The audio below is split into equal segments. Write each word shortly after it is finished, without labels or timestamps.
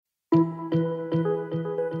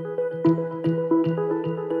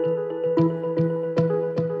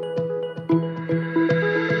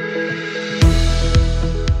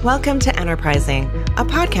Welcome to Enterprising, a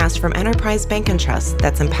podcast from Enterprise Bank and Trust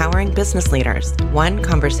that's empowering business leaders, one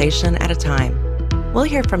conversation at a time. We'll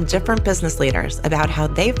hear from different business leaders about how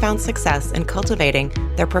they've found success in cultivating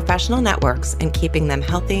their professional networks and keeping them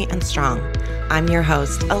healthy and strong. I'm your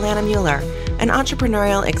host, Alana Mueller, an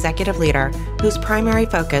entrepreneurial executive leader whose primary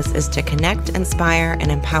focus is to connect, inspire,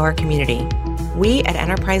 and empower community. We at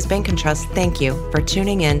Enterprise Bank and Trust thank you for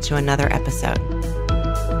tuning in to another episode.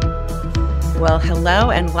 Well,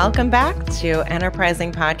 hello and welcome back to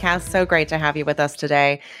Enterprising Podcast. So great to have you with us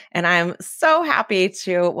today. And I'm so happy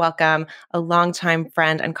to welcome a longtime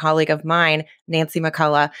friend and colleague of mine, Nancy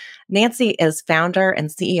McCullough. Nancy is founder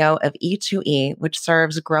and CEO of E2E, which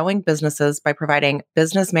serves growing businesses by providing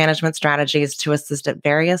business management strategies to assist at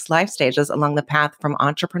various life stages along the path from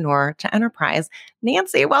entrepreneur to enterprise.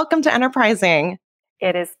 Nancy, welcome to Enterprising.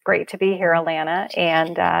 It is great to be here, Alana,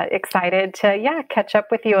 and excited to, catch up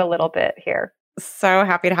with you a little bit here. So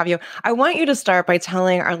happy to have you. I want you to start by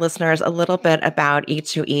telling our listeners a little bit about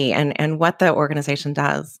E2E and what the organization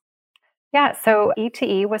does. Yeah, so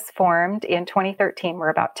E2E was formed in 2013. We're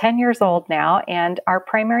about 10 years old now, and our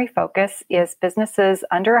primary focus is businesses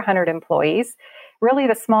under 100 employees, really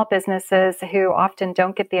the small businesses who often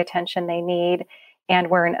don't get the attention they need, and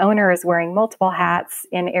where an owner is wearing multiple hats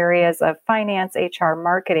in areas of finance, HR,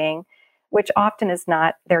 marketing, which often is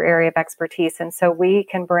not their area of expertise. And so we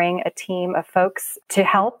can bring a team of folks to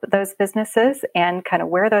help those businesses and kind of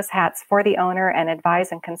wear those hats for the owner and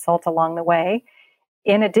advise and consult along the way,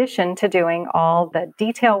 in addition to doing all the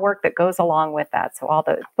detail work that goes along with that. So all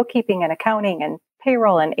the bookkeeping and accounting and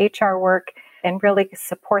payroll and HR work, and really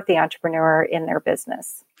support the entrepreneur in their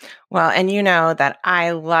business. Well, and you know that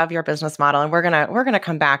I love your business model, and we're gonna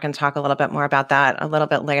come back and talk a little bit more about that a little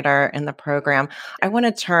bit later in the program. I want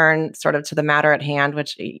to turn sort of to the matter at hand,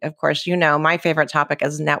 which, of course, you know, my favorite topic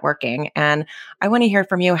is networking, and I want to hear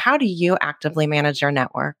from you. How do you actively manage your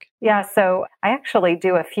network? Yeah, so I actually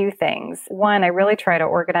do a few things. One, I really try to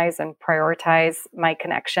organize and prioritize my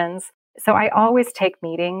connections. So I always take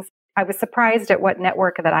meetings. I was surprised at what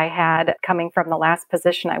network that I had coming from the last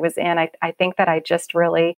position I was in. I think that I just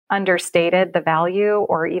really understated the value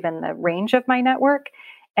or even the range of my network.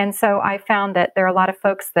 And so I found that there are a lot of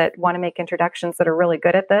folks that want to make introductions that are really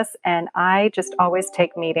good at this. And I just always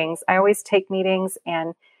take meetings. I always take meetings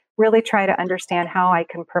and really try to understand how I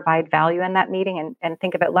can provide value in that meeting and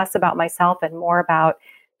think of it less about myself and more about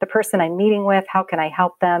the person I'm meeting with. How can I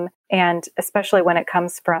help them? And especially when it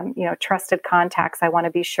comes from, trusted contacts, I want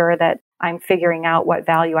to be sure that I'm figuring out what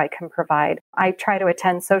value I can provide. I try to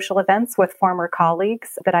attend social events with former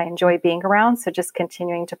colleagues that I enjoy being around. So just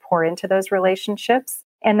continuing to pour into those relationships.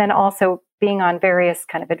 And then also being on various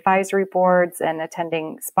kind of advisory boards and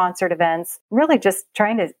attending sponsored events, really just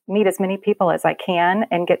trying to meet as many people as I can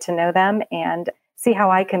and get to know them and see how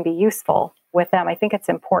I can be useful with them. I think it's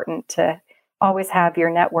important to always have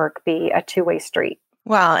your network be a two-way street.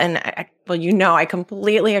 Well, and I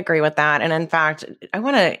completely agree with that. And in fact, I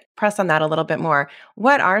want to press on that a little bit more.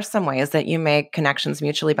 What are some ways that you make connections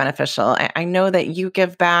mutually beneficial? I know that you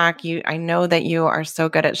give back. I know that you are so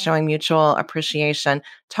good at showing mutual appreciation.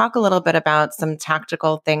 Talk a little bit about some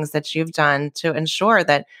tactical things that you've done to ensure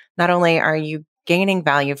that not only are you gaining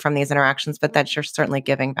value from these interactions, but that you're certainly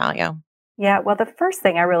giving value. Yeah, well, the first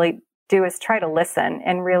thing I really do is try to listen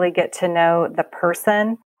and really get to know the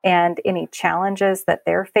person and any challenges that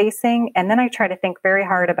they're facing. And then I try to think very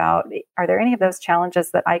hard about, are there any of those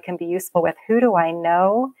challenges that I can be useful with? Who do I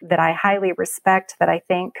know that I highly respect that I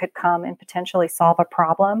think could come and potentially solve a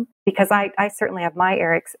problem? Because I certainly have my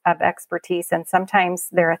areas of expertise, and sometimes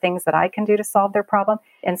there are things that I can do to solve their problem,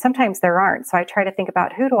 and sometimes there aren't. So I try to think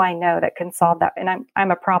about, who do I know that can solve that? And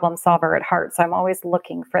I'm a problem solver at heart, so I'm always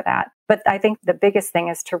looking for that. But I think the biggest thing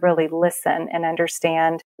is to really listen and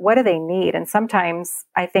understand, what do they need? And sometimes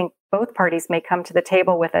I think both parties may come to the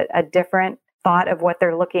table with a different thought of what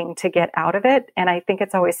they're looking to get out of it. And I think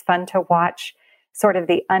it's always fun to watch sort of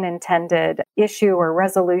the unintended issue or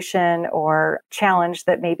resolution or challenge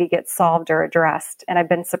that maybe gets solved or addressed. And I've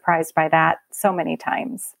been surprised by that so many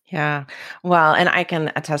times. Yeah. Well, and I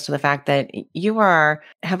can attest to the fact that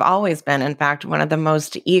have always been, in fact, one of the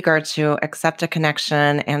most eager to accept a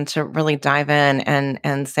connection and to really dive in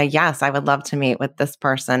and say, yes, I would love to meet with this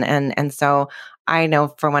person. And so I know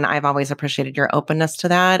for one, I've always appreciated your openness to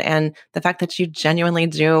that and the fact that you genuinely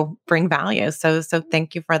do bring value. So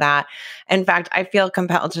thank you for that. In fact, I feel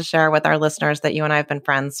compelled to share with our listeners that you and I have been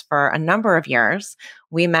friends for a number of years.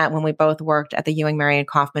 We met when we both worked at the Ewing Marion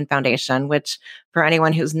Kauffman Foundation, which, for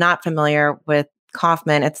anyone who's not familiar with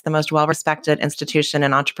Kauffman. It's the most well-respected institution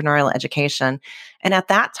in entrepreneurial education. And at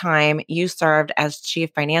that time, you served as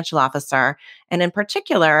chief financial officer. And in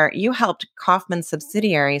particular, you helped Kauffman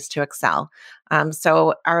subsidiaries to excel.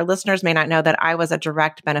 So our listeners may not know that I was a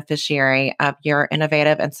direct beneficiary of your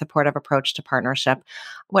innovative and supportive approach to partnership.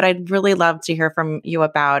 What I'd really love to hear from you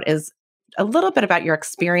about is a little bit about your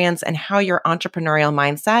experience and how your entrepreneurial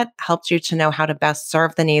mindset helped you to know how to best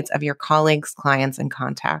serve the needs of your colleagues, clients, and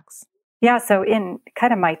contacts. Yeah, so in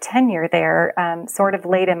kind of my tenure there, sort of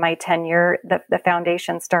late in my tenure, the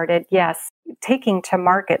foundation started, yes, taking to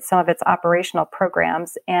market some of its operational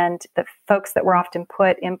programs. And the folks that were often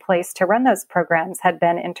put in place to run those programs had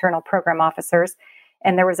been internal program officers.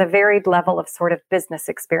 And there was a varied level of sort of business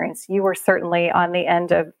experience. You were certainly on the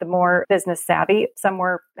end of the more business savvy. Some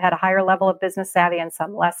had a higher level of business savvy and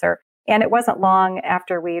some lesser. And it wasn't long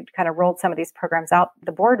after we'd kind of rolled some of these programs out,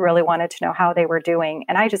 the board really wanted to know how they were doing.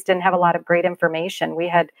 And I just didn't have a lot of great information. We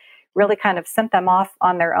had really kind of sent them off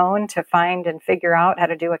on their own to find and figure out how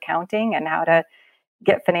to do accounting and how to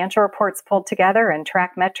get financial reports pulled together and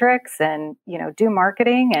track metrics and, do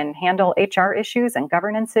marketing and handle HR issues and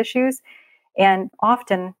governance issues. And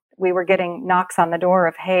often we were getting knocks on the door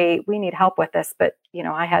of, hey, we need help with this. But,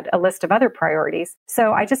 I had a list of other priorities.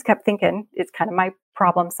 So I just kept thinking, it's kind of my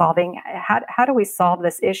problem solving. How do we solve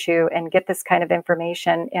this issue and get this kind of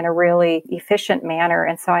information in a really efficient manner?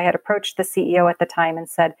 And so I had approached the CEO at the time and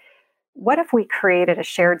said, what if we created a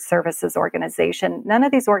shared services organization? None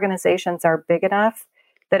of these organizations are big enough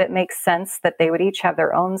that it makes sense that they would each have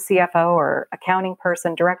their own CFO or accounting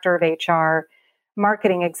person, director of HR,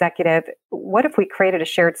 marketing executive. What if we created a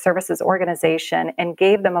shared services organization and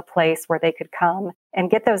gave them a place where they could come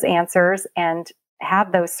and get those answers and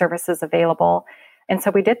have those services available? And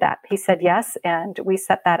so we did that. He said yes, and we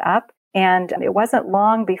set that up. And it wasn't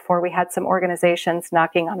long before we had some organizations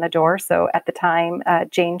knocking on the door. So at the time,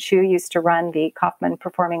 Jane Chu used to run the Kauffman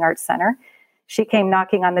Performing Arts Center. She came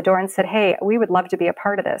knocking on the door and said, hey, we would love to be a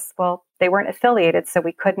part of this. Well, they weren't affiliated, so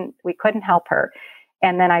we couldn't help her.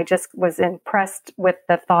 And then I just was impressed with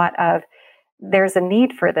the thought of there's a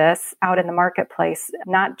need for this out in the marketplace,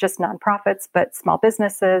 not just nonprofits, but small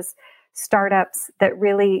businesses, startups that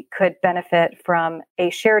really could benefit from a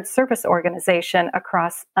shared service organization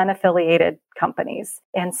across unaffiliated companies.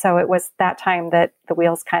 And so it was that time that the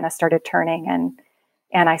wheels kind of started turning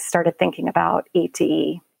and I started thinking about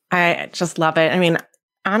E2E. I just love it. I mean,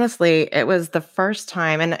 honestly, it was the first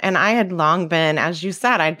time, and I had long been, as you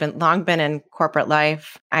said, long been in corporate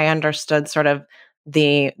life. I understood sort of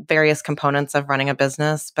the various components of running a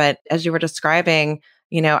business. But as you were describing,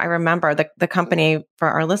 I remember the company, for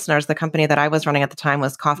our listeners, the company that I was running at the time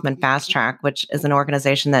was Kauffman Fast Track, which is an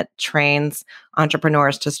organization that trains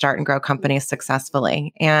entrepreneurs to start and grow companies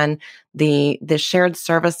successfully. And the shared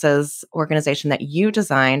services organization that you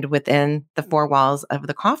designed within the four walls of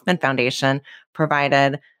the Kauffman Foundation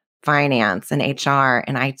provided finance and HR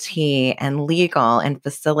and IT and legal and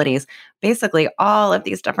facilities, basically all of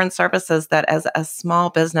these different services that as a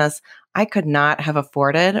small business, I could not have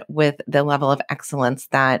afforded with the level of excellence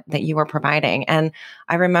that you were providing. And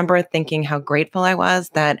I remember thinking how grateful I was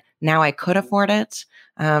that now I could afford it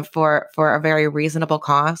for a very reasonable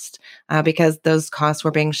cost because those costs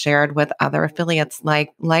were being shared with other affiliates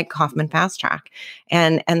like Kauffman Fast Track.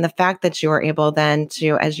 And the fact that you were able then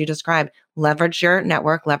to, as you described, leverage your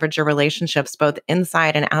network, leverage your relationships, both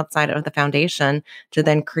inside and outside of the foundation to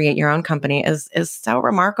then create your own company is so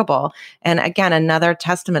remarkable. And again, another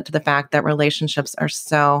testament to the fact that relationships are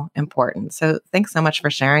so important. So thanks so much for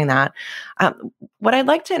sharing that. What I'd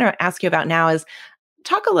like to ask you about now is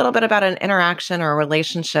talk a little bit about an interaction or a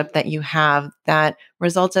relationship that you have that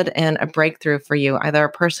resulted in a breakthrough for you, either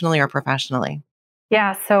personally or professionally.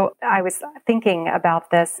 Yeah, so I was thinking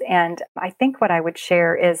about this, and I think what I would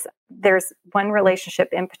share is there's one relationship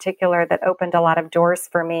in particular that opened a lot of doors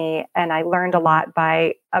for me, and I learned a lot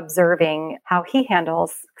by observing how he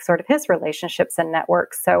handles sort of his relationships and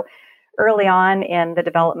networks. So early on in the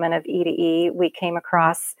development of E2E, we came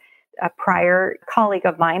across a prior colleague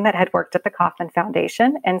of mine that had worked at the Kauffman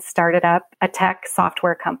Foundation and started up a tech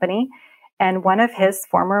software company. And one of his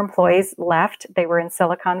former employees left. They were in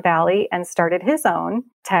Silicon Valley and started his own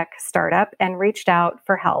tech startup and reached out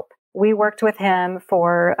for help. We worked with him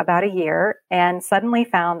for about a year and suddenly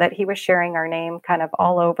found that he was sharing our name kind of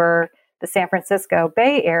all over the San Francisco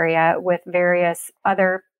Bay Area with various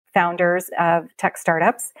other founders of tech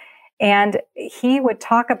startups. And he would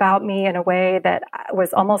talk about me in a way that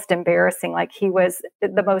was almost embarrassing. Like he was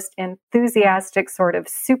the most enthusiastic sort of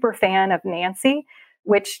super fan of Nancy,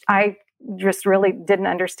 which I just really didn't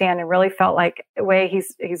understand and really felt like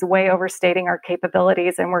he's way overstating our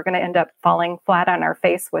capabilities and we're going to end up falling flat on our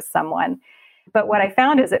face with someone. But what I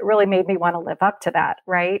found is it really made me want to live up to that,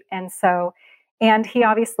 right? And he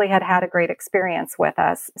obviously had had a great experience with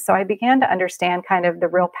us. So I began to understand kind of the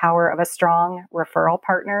real power of a strong referral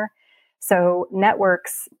partner. So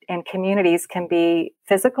networks and communities can be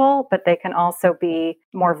physical, but they can also be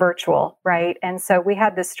more virtual, right? And so we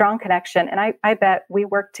had this strong connection. And I bet we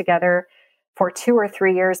worked together for 2 or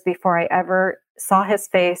 3 years before I ever saw his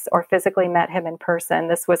face or physically met him in person.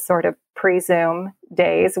 This was sort of pre-Zoom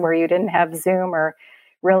days where you didn't have Zoom or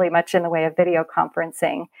really much in the way of video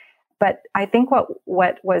conferencing. But I think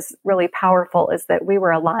what was really powerful is that we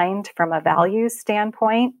were aligned from a values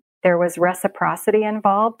standpoint. There was reciprocity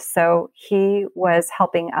involved. So he was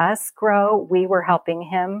helping us grow. We were helping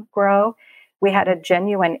him grow. We had a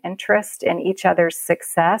genuine interest in each other's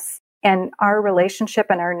success. And our relationship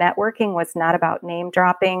and our networking was not about name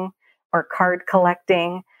dropping or card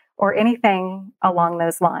collecting or anything along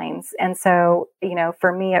those lines. And so,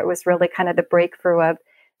 for me, it was really kind of the breakthrough of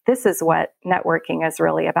this is what networking is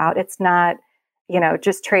really about. It's not,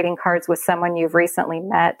 just trading cards with someone you've recently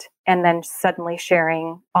met and then suddenly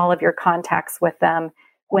sharing all of your contacts with them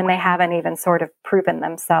when they haven't even sort of proven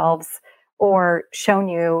themselves or shown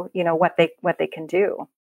you, what they can do.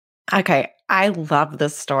 Okay. I love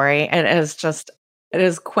this story. It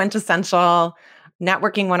is quintessential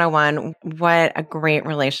networking 101, what a great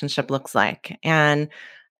relationship looks like. And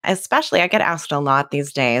especially I get asked a lot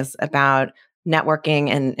these days about networking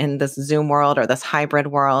in this Zoom world or this hybrid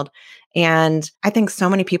world. And I think so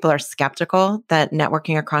many people are skeptical that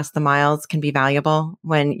networking across the miles can be valuable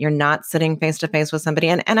when you're not sitting face to face with somebody.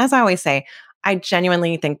 And as I always say, I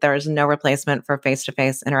genuinely think there's no replacement for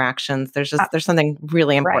face-to-face interactions. There's something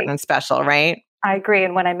really important Right. and special, right? I agree.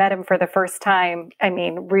 And when I met him for the first time, I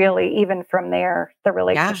mean, really, even from there, the Yeah.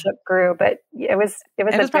 relationship grew. But it was It a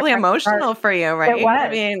was probably different start. emotional for you, It right? I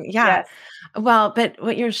was. mean, yeah. Yes. Well, but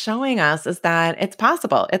what you're showing us is that it's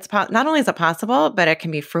possible. Not only is it possible, but it can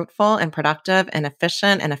be fruitful and productive and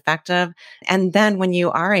efficient and effective. And then when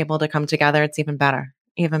you are able to come together, it's even better.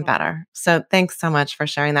 Even Mhm. better. So thanks so much for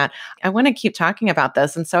sharing that. I want to keep talking about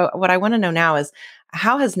this. And so what I want to know now is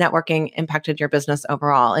how has networking impacted your business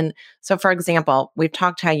overall? And so, for example, we've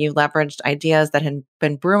talked how you leveraged ideas that had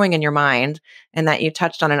been brewing in your mind and that you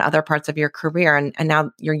touched on in other parts of your career. And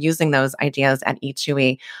now you're using those ideas at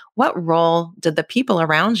E2E. What role did the people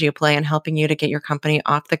around you play in helping you to get your company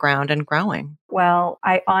off the ground and growing? Well,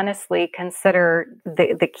 I honestly consider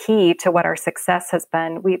the key to what our success has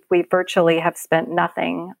been. We virtually have spent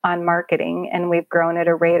nothing on marketing, and we've grown at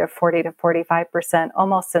a rate of 40 to 45%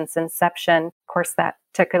 almost since inception. Of course, that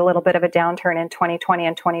took a little bit of a downturn in 2020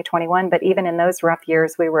 and 2021, but even in those rough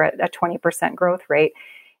years, we were at a 20% growth rate.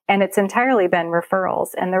 And it's entirely been referrals,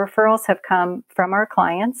 and the referrals have come from our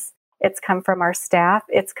clients. It's come from our staff.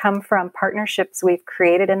 It's come from partnerships we've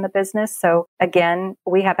created in the business. So again,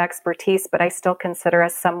 we have expertise, but I still consider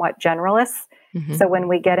us somewhat generalists. Mm-hmm. So when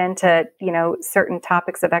we get into, certain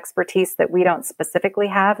topics of expertise that we don't specifically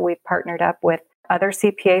have, we've partnered up with other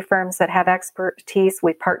CPA firms that have expertise.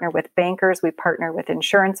 We partner with bankers. We partner with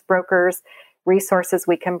insurance brokers, resources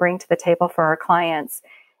we can bring to the table for our clients.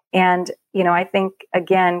 And, I think,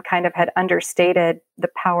 again, kind of had understated the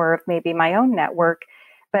power of maybe my own network.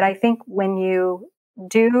 But I think when you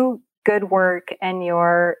do good work and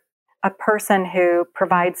you're a person who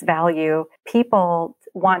provides value, people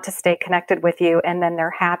want to stay connected with you, and then they're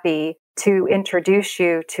happy to introduce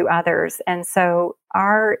you to others. And so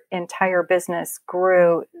our entire business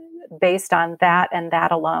grew based on that and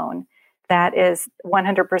that alone. That is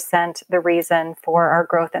 100% the reason for our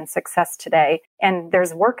growth and success today. And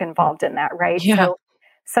there's work involved in that, right? Yeah. So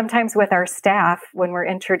sometimes with our staff, when we're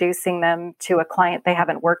introducing them to a client they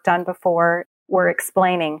haven't worked on before, we're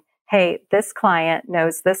explaining, hey, this client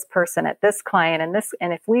knows this person at this client and this.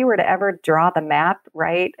 And if we were to ever draw the map,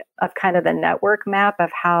 right, of kind of the network map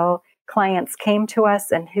of how clients came to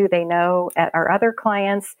us and who they know at our other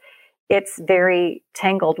clients, it's very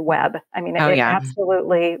tangled web. I mean, it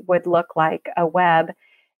absolutely would look like a web.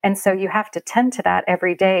 And so you have to tend to that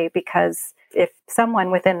every day, because if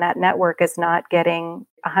someone within that network is not getting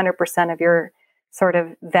 100% of your sort of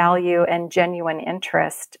value and genuine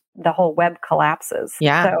interest, the whole web collapses.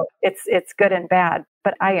 Yeah. So it's good and bad,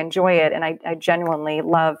 but I enjoy it. And I genuinely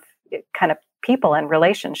love kind of people and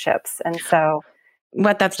relationships. And so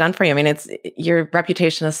what that's done for you. I mean, it's your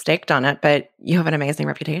reputation is staked on it, but you have an amazing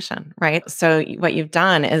reputation, right? So what you've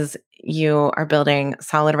done is you are building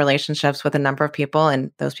solid relationships with a number of people,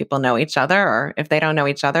 and those people know each other, or if they don't know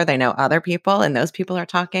each other, they know other people, and those people are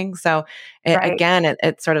talking. So Right. again,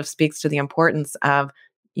 it sort of speaks to the importance of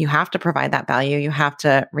you have to provide that value. You have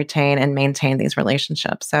to retain and maintain these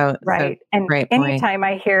relationships. So Right. And great point. anytime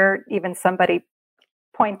I hear even somebody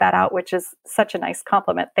point that out, which is such a nice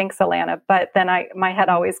compliment. Thanks, Alana. But then my head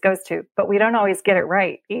always goes to, but we don't always get it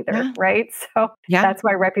right either, Yeah. right? So Yeah. that's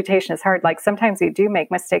why reputation is hard. Like sometimes we do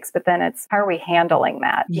make mistakes, but then it's how are we handling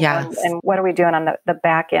that? Yes. And what are we doing on the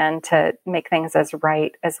back end to make things as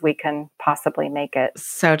right as we can possibly make it?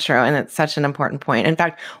 So true. And it's such an important point. In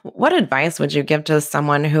fact, what advice would you give to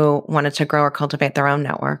someone who wanted to grow or cultivate their own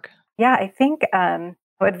network? Yeah, I think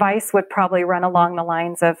advice would probably run along the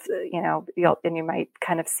lines of, and you might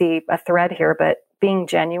kind of see a thread here, but being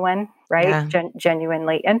genuine, right? Yeah.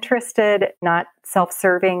 Genuinely interested, not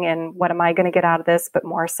self-serving in what am I going to get out of this, but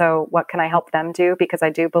more so what can I help them do? Because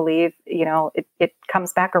I do believe, it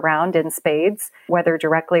comes back around in spades, whether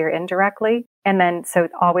directly or indirectly. And then, so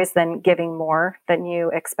always then giving more than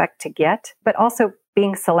you expect to get, but also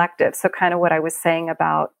being selective. So kind of what I was saying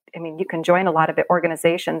about, I mean, you can join a lot of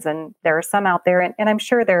organizations and there are some out there and I'm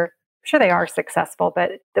sure they are successful,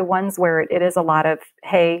 but the ones where it is a lot of,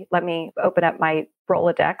 hey, let me open up my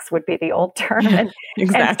Rolodex would be the old term and start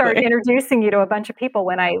Exactly. introducing you to a bunch of people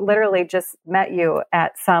when I literally just met you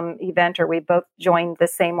at some event or we both joined the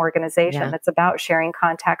same organization Yeah. that's about sharing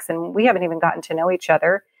contacts and we haven't even gotten to know each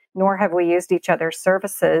other, nor have we used each other's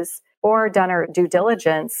services or done our due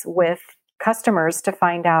diligence with customers to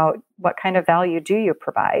find out what kind of value do you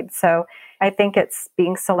provide. So I think it's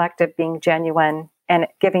being selective, being genuine, and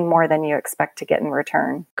giving more than you expect to get in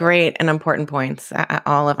return. Great and important points,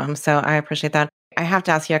 all of them. So I appreciate that. I have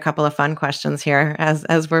to ask you a couple of fun questions here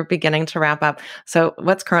as we're beginning to wrap up. So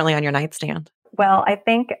what's currently on your nightstand? Well, I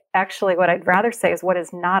think actually what I'd rather say is what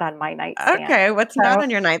is not on my nightstand. Okay, what's not So on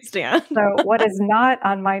your nightstand? So what is not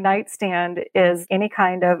on my nightstand is any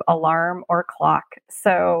kind of alarm or clock.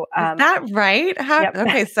 So, Is that right? How yep,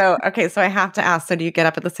 okay, so I have to ask, so do you get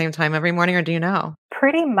up at the same time every morning or do you know?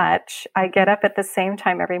 pretty much I get up at the same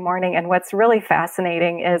time every morning. And what's really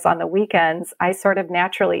fascinating is on the weekends, I sort of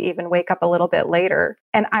naturally even wake up a little bit later.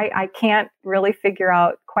 And I can't really figure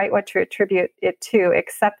out quite what to attribute it to,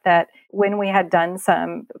 except that when we had done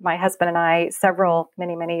my husband and I,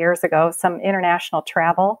 many, many years ago, some international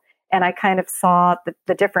travel, and I kind of saw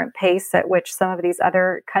the different pace at which some of these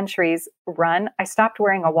other countries run, I stopped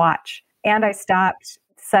wearing a watch and I stopped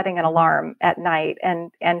setting an alarm at night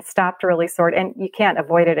and stopped really and you can't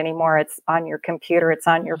avoid it anymore. It's on your computer, it's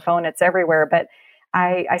on your phone, it's everywhere. But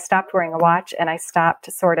I stopped wearing a watch and I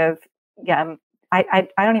stopped sort of, yeah, I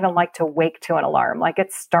don't even like to wake to an alarm. Like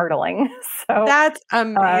it's startling. So That's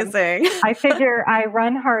um, amazing. I figure I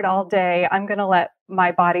run hard all day. I'm going to let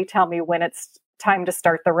my body tell me when it's time to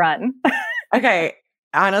start the run. Okay.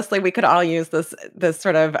 Honestly, we could all use this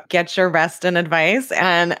sort of get your rest and advice.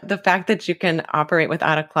 And the fact that you can operate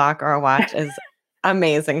without a clock or a watch is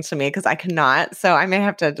amazing to me because I cannot. So I may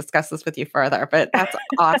have to discuss this with you further, but that's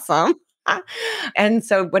awesome. And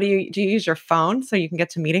so do you use your phone so you can get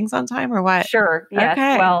to meetings on time or what? Sure. Yes.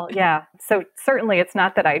 Okay. Well, yeah. So certainly it's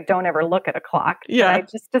not that I don't ever look at a clock, but I Yeah.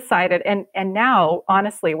 just decided and now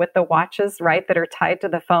honestly with the watches, right, that are tied to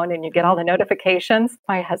the phone and you get all the notifications,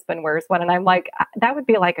 my husband wears one and I'm like that would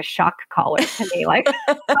be like a shock collar to me. Like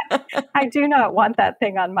I do not want that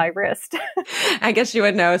thing on my wrist. I guess you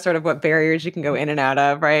would know sort of what barriers you can go in and out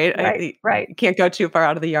of, right? Right, right. You can't go too far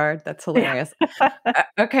out of the yard. That's Yeah. hilarious.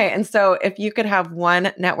 Okay. And so if you could have one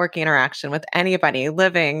networking interaction with anybody,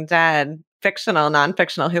 living, dead, fictional,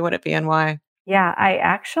 non-fictional, who would it be and why? Yeah,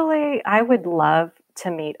 I would love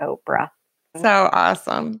to meet Oprah. So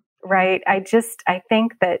awesome. Right. I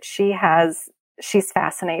think that she's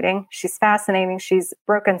fascinating. She's fascinating. She's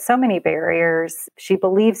broken so many barriers. She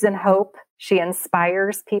believes in hope. She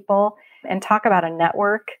inspires people and talk about a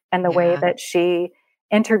network and the way Yeah. that she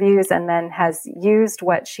interviews and then has used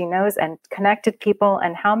what she knows and connected people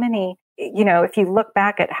and how many, if you look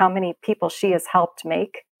back at how many people she has helped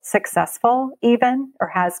make successful even or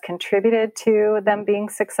has contributed to them being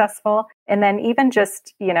successful. And then even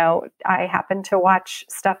just, I happen to watch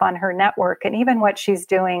stuff on her network and even what she's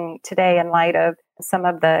doing today in light of some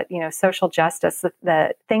of the, social justice,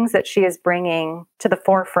 the things that she is bringing to the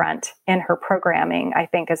forefront in her programming, I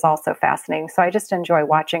think is also fascinating. So I just enjoy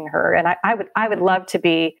watching her. And I would love to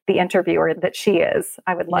be the interviewer that she is.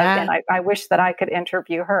 I would love, Yeah. and I wish that I could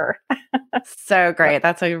interview her. So great.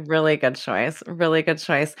 That's a really good choice. Really good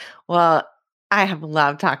choice. Well, I have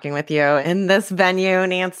loved talking with you in this venue,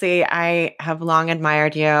 Nancy. I have long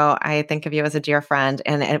admired you. I think of you as a dear friend,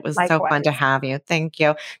 and it was so fun to Likewise. have you. Thank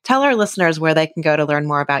you. Tell our listeners where they can go to learn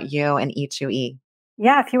more about you and E2E.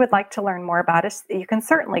 Yeah, if you would like to learn more about us, you can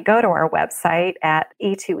certainly go to our website at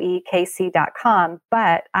e2ekc.com,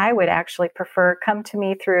 but I would actually prefer come to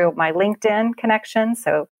me through my LinkedIn connection.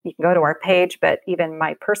 So you can go to our page, but even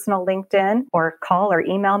my personal LinkedIn, or call or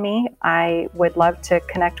email me. I would love to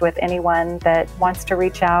connect with anyone that wants to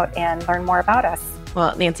reach out and learn more about us.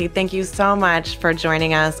 Well, Nancy, thank you so much for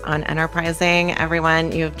joining us on Enterprising.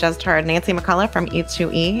 Everyone, you've just heard Nancy McCullough from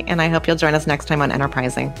E2E, and I hope you'll join us next time on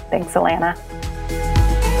Enterprising. Thanks, Alana.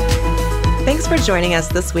 Thanks for joining us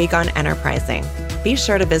this week on Enterprising. Be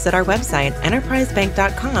sure to visit our website,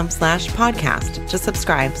 enterprisebank.com/podcast, to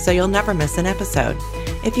subscribe so you'll never miss an episode.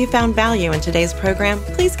 If you found value in today's program,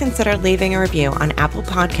 please consider leaving a review on Apple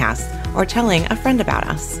Podcasts or telling a friend about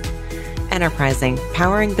us. Enterprising,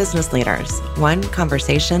 powering business leaders, one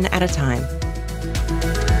conversation at a time.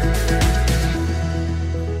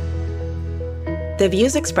 The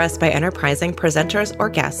views expressed by Enterprising presenters or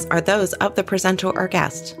guests are those of the presenter or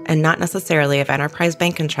guest, and not necessarily of Enterprise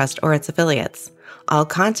Bank & Trust or its affiliates. All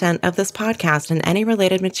content of this podcast and any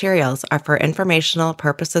related materials are for informational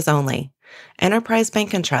purposes only. Enterprise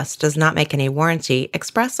Bank & Trust does not make any warranty,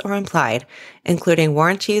 express or implied, including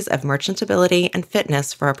warranties of merchantability and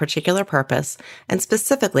fitness for a particular purpose, and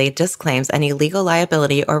specifically disclaims any legal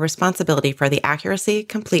liability or responsibility for the accuracy,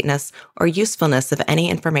 completeness, or usefulness of any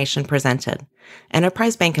information presented.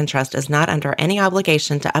 Enterprise Bank & Trust is not under any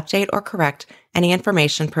obligation to update or correct any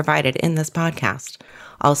information provided in this podcast.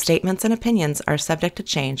 All statements and opinions are subject to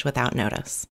change without notice.